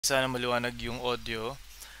Sana maliwanag yung audio.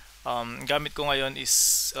 Gamit ko ngayon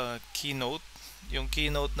is Keynote. Yung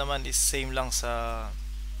Keynote naman is same lang sa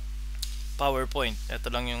PowerPoint. Ito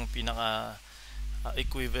lang yung pinaka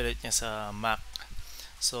equivalent niya sa Mac.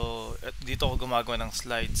 So, dito ako gumagawa ng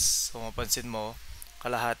slides. So, mapansin mo,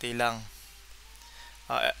 kalahati lang.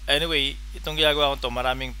 Anyway, itong ginagawa ko to,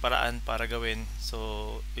 maraming paraan para gawin.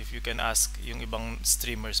 So, if you can ask yung ibang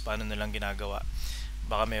streamers paano nilang ginagawa,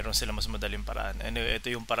 baka meron sila mas madaling paraan. Anyway,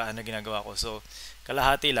 ito yung paraan na ginagawa ko. So,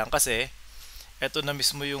 kalahati lang kasi ito na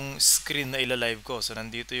mismo yung screen na ilalive ko. So,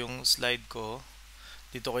 nandito yung slide ko.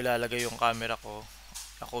 Dito ko ilalagay yung camera ko.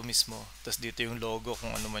 Ako mismo. Tapos dito yung logo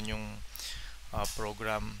kung ano man yung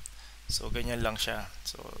program. So, ganyan lang siya.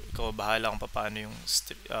 So, ikaw bahala kung paano yung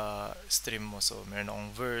stream mo. So, meron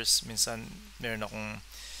akong verse. Minsan, meron akong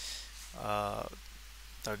uh,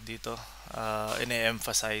 tag dito.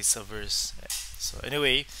 Ine-emphasize sa verse. So,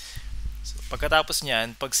 anyway, so, pagkatapos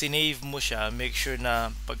niyan, pag sinave mo siya, make sure na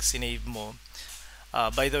pag sinave mo,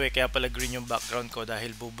 by the way, kaya pala green yung background ko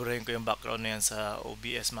dahil buburahin ko yung background na yan sa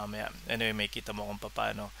OBS mamaya. Anyway, may kita mo kung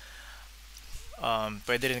paano.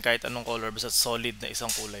 Pwede rin kahit anong color basta solid na isang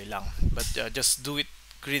kulay lang, but just do it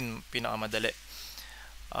green, pinakamadali.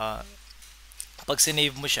 Pag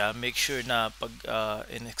sinave mo siya, make sure na pag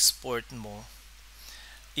in-export mo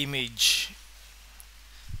image,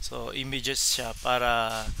 so images siya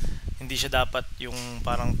para hindi siya dapat yung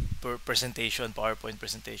parang presentation, PowerPoint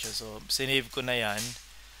presentation. So sinave ko na yan.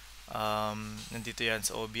 Nandito yan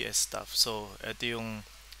sa OBS stuff. So ito yung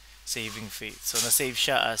saving fate. So na-save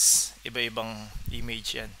siya as iba-ibang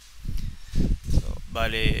image yan. So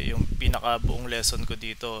bale, yung pinaka buong lesson ko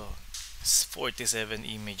dito is 47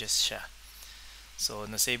 images siya. So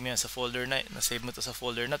na-save mo yan sa folder na-save mo to sa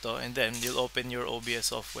folder na to, and then you'll open your OBS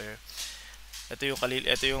software. Ito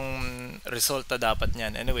yung result na dapat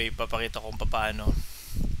niyan. Anyway, papakita ko kung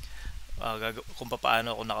paano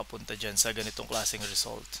ako nakapunta diyan sa ganitong klaseng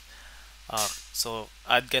result. So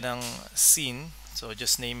add ka ng scene. So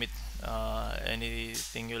just name it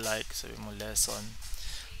anything you like. Sabi mo lesson.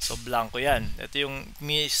 So blanco yan. Ito yung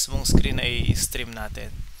mismong screen na i-stream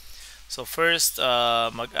natin. So first,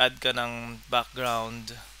 mag-add ka ng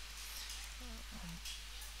background.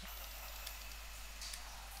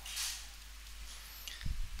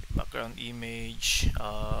 Background image.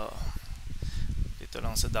 Dito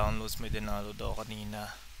lang sa downloads may download ako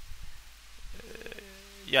kanina.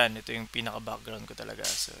 Yan, ito yung pinaka-background ko talaga.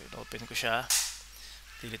 So, open ko siya.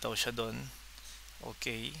 Dilitaw siya doon.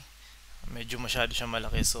 Okay. Medyo masyado siya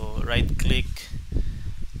malaki. So, right-click.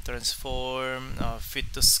 Transform. Fit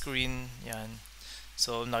to screen. Yan.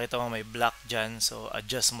 So, nakita mo may black dyan. So,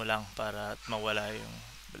 adjust mo lang para mawala yung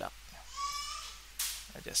black.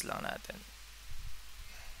 Adjust lang natin.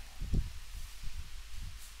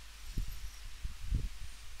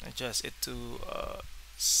 Adjust it to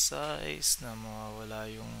size na mawawala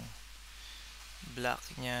yung black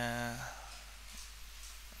niya.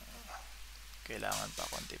 Kailangan pa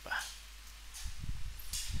konti pa,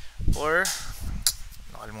 or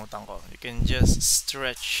nakalimutan ko, you can just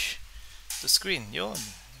stretch to screen. Yun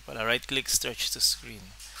pala, right click, stretch to screen.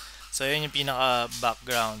 So yun yung pinaka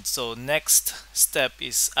background. So next step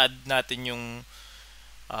is add natin yung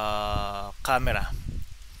camera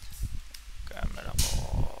ko.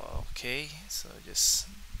 Okay, so just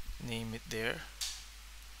name it there.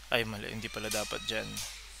 Ay mali, hindi pala dapat dyan.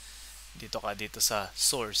 Dito sa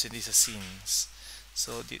source, hindi sa scenes.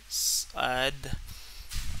 So this add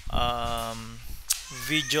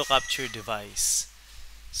video capture device.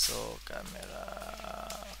 So camera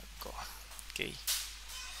ko.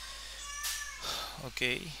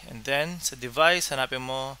 Okay, and then sa device hanapin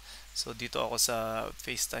mo. So dito ako sa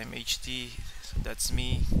FaceTime HD. So that's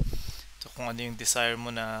me. So kung ano yung desire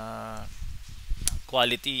mo na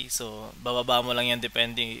quality, so bababa mo lang yan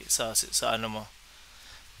depende sa ano mo,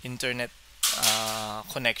 internet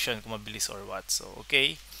connection, kung mabilis or what. So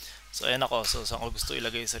okay, so ayan ako. So saan ko gusto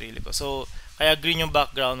ilagay yung sarili ko. So kaya green yung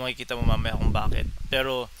background, makikita mo mamaya kung bakit.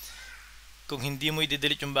 Pero kung hindi mo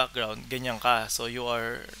i-delete yung background, ganyan ka. So you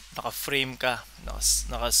are naka-frame ka,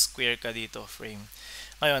 naka-square ka dito, frame.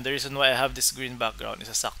 Ngayon, the reason why I have this green background,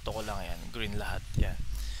 isasakto ko lang yan, green lahat yan.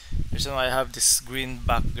 The reason why I have this green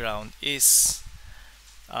background is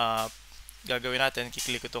gagawin natin,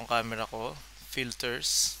 kiklik ko itong camera ko,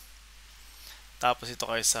 filters, tapos ito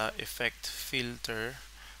kayo sa effect, filter,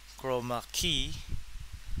 chroma key.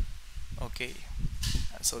 Okay,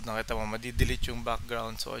 so nakita mo madi-delete yung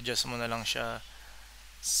background. So adjust mo na lang siya,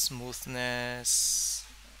 smoothness,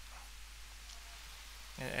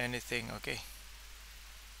 anything. Okay,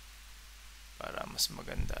 para mas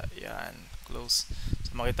maganda yan. close.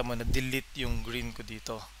 So makita mo na delete yung green ko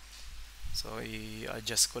dito. So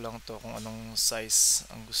i-adjust ko lang to kung anong size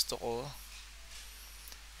ang gusto ko.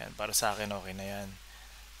 Yan, para sa akin okay na yan.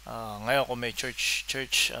 Ngayon kung may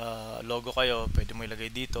church logo kayo, pwede mo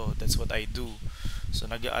ilagay dito. That's what I do.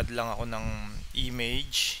 So nag-add lang ako ng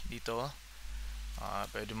image dito.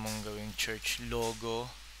 Pwede mong gawing church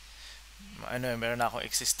logo. Meron na akong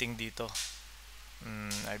existing dito.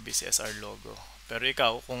 IBCSR logo. Pero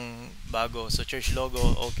ikaw, kung bago, so church logo,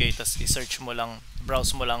 okay, tas i-search mo lang,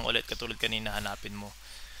 browse mo lang ulit katulad kanina, hanapin mo.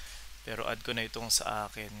 Pero add ko na itong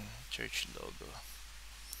sa akin, church logo.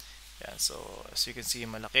 Yan, so as you can see,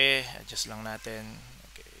 malaki. Adjust lang natin.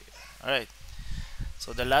 Okay. Alright.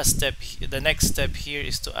 So the next step here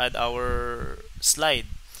is to add our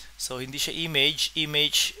slide. So hindi siya image,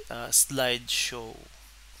 slideshow.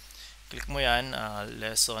 Click mo yan,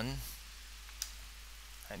 lesson.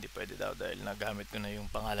 Hindi pwede daw dahil nagamit ko na yung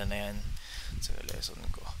pangalan na yan sa lesson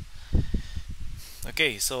ko.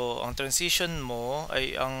 Okay, so ang transition mo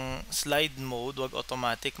ay ang slide mode, wag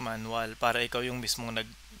automatic, manual, para ikaw yung mismong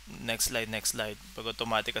next slide. Pag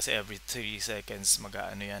automatic kasi every 3 seconds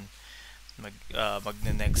mag-aano yan,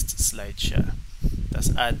 next slide siya.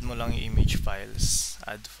 Tapos add mo lang yung image files,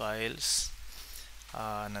 add files.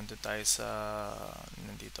 Nandito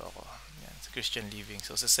ako yan, sa Christian Living.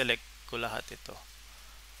 So select ko lahat ito.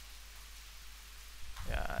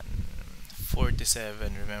 Yan,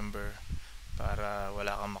 47, remember, para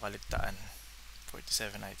wala kang makaligtaan.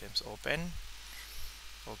 47 items, open.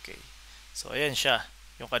 Okay, so ayan siya,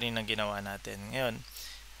 yung kaninang ginawa natin. Ngayon,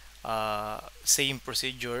 same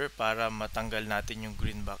procedure para matanggal natin yung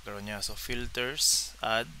green background niya. So filters,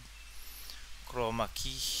 add, chroma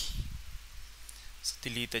key. So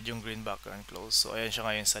deleted yung green background, close. So ayan siya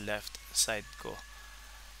ngayon sa left side ko.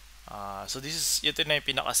 So ito na yung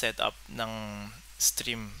pinaka setup ng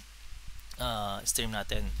stream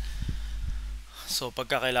natin. So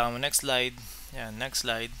pagka kailangan mo next slide, yan, next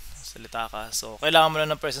slide, salita ka. So kailangan mo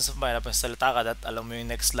lang ng presence of mind, pag salita ka, that alam mo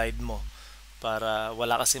yung next slide mo, para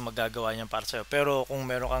wala kasi magagawa niyan para sa'yo. Pero kung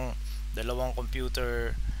meron kang dalawang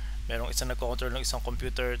computer, merong isang nagko-control ng isang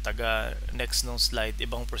computer, taga next nung slide,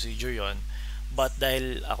 ibang procedure yon. But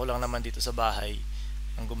dahil ako lang naman dito sa bahay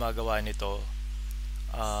ang gumagawa nito,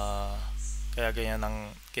 kaya ganyan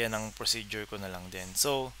ng procedure ko na lang din.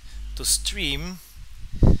 So to stream,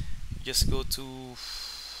 just go to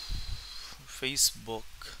Facebook,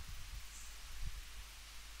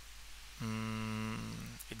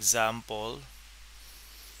 example,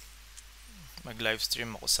 mag live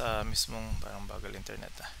stream ako sa mismong, parang bagal internet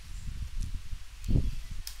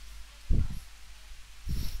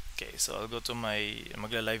Okay, so I'll go to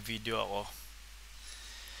magla-live video ako.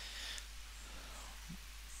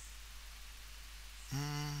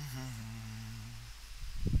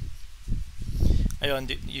 Ayun,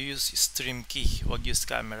 you use stream key, wag use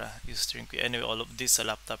camera, use stream key. Anyway, all of this sa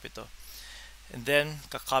laptop ito. And then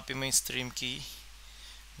kakopy mo yung stream key,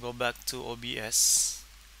 go back to OBS,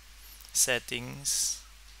 settings,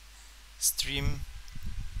 stream,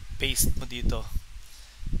 paste mo dito.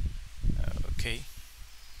 Okay,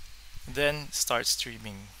 then start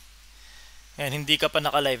streaming. Yan, hindi ka pa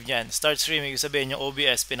naka-live niyan. Start streaming, sabihin yung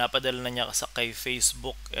OBS pinapadala na niya kay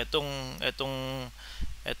Facebook etong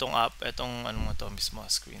app, ano mo to mismo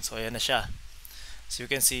screen. So ayan na siya. So you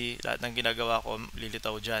can see lahat ng ginagawa ko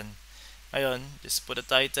lilitaw dyan. Ngayon, just put a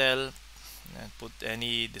title, put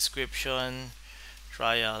any description,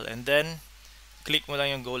 trial, and then click mo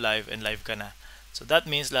lang yung go live and live ka na. So that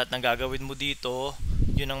means lahat ng gagawin mo dito,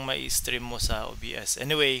 yun ang mai-stream mo sa OBS.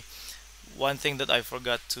 Anyway, one thing that I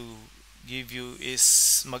forgot to give you is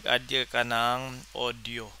mag-add ka ng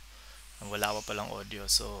audio. Wala pa palang audio,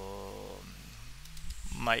 so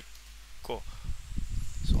mic ko.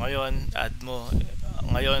 So ngayon, add mo.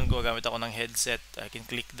 Ngayon, gagamit ako ng headset. I can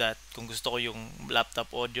click that. Kung gusto ko yung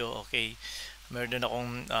laptop audio, okay. Meron din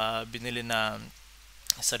akong binili na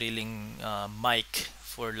sariling mic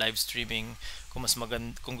for live streaming.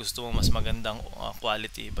 Kung gusto mo mas magandang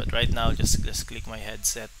quality. But right now, just click my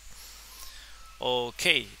headset.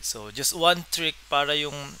 Okay, so just one trick para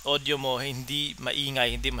yung audio mo hindi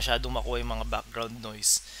maingay, hindi masyadong makuha yung mga background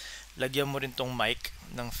noise. Lagyan mo rin tong mic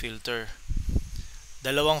ng filter.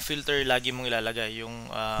 Dalawang filter lagi mong ilalagay, yung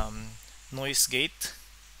noise gate,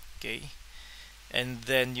 okay, and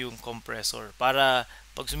then yung compressor, para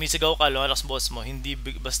pag sumisigaw ka, lumalakas boss mo, hindi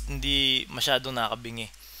masyadong nakabingi.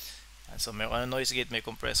 So may noise gate, may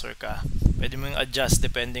compressor ka, pwede mo yung adjust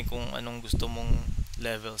depending kung anong gusto mong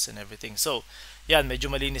levels and everything. So yan, medyo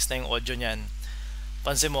malinis na yung audio nyan.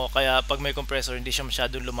 Pansin mo, kaya pag may compressor, hindi siya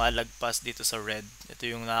masyadong lumalagpas dito sa red. Ito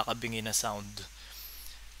yung nakakabingi na sound.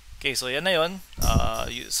 Okay, so yan na yun.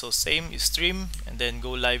 So same, you stream and then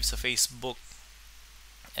go live sa Facebook.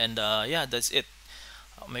 And yeah, that's it.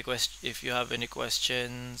 May question, if you have any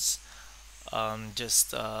questions,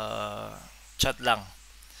 just chat lang.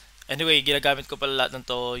 Anyway, ginagamit ko pala lahat ng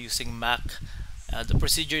to using Mac. The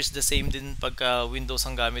procedure is the same din pagka Windows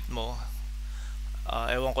ang gamit mo.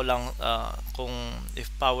 Ewan ko lang kung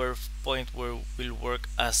if PowerPoint will work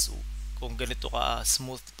as kung ganito ka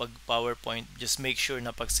smooth pag PowerPoint. Just make sure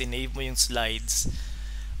na pag sinave mo yung slides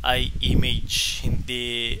ay image,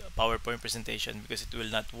 hindi PowerPoint presentation, because it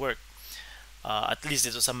will not work. At least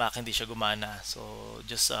dito sa Mac hindi siya gumana. So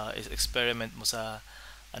just experiment mo sa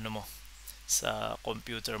ano mo, sa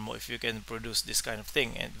computer mo if you can produce this kind of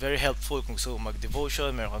thing. And very helpful kung gusto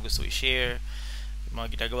mag-devotion, meron kang gusto i-share,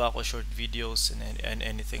 mga ginagawa ko short videos and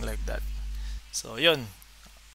anything like that. So yun,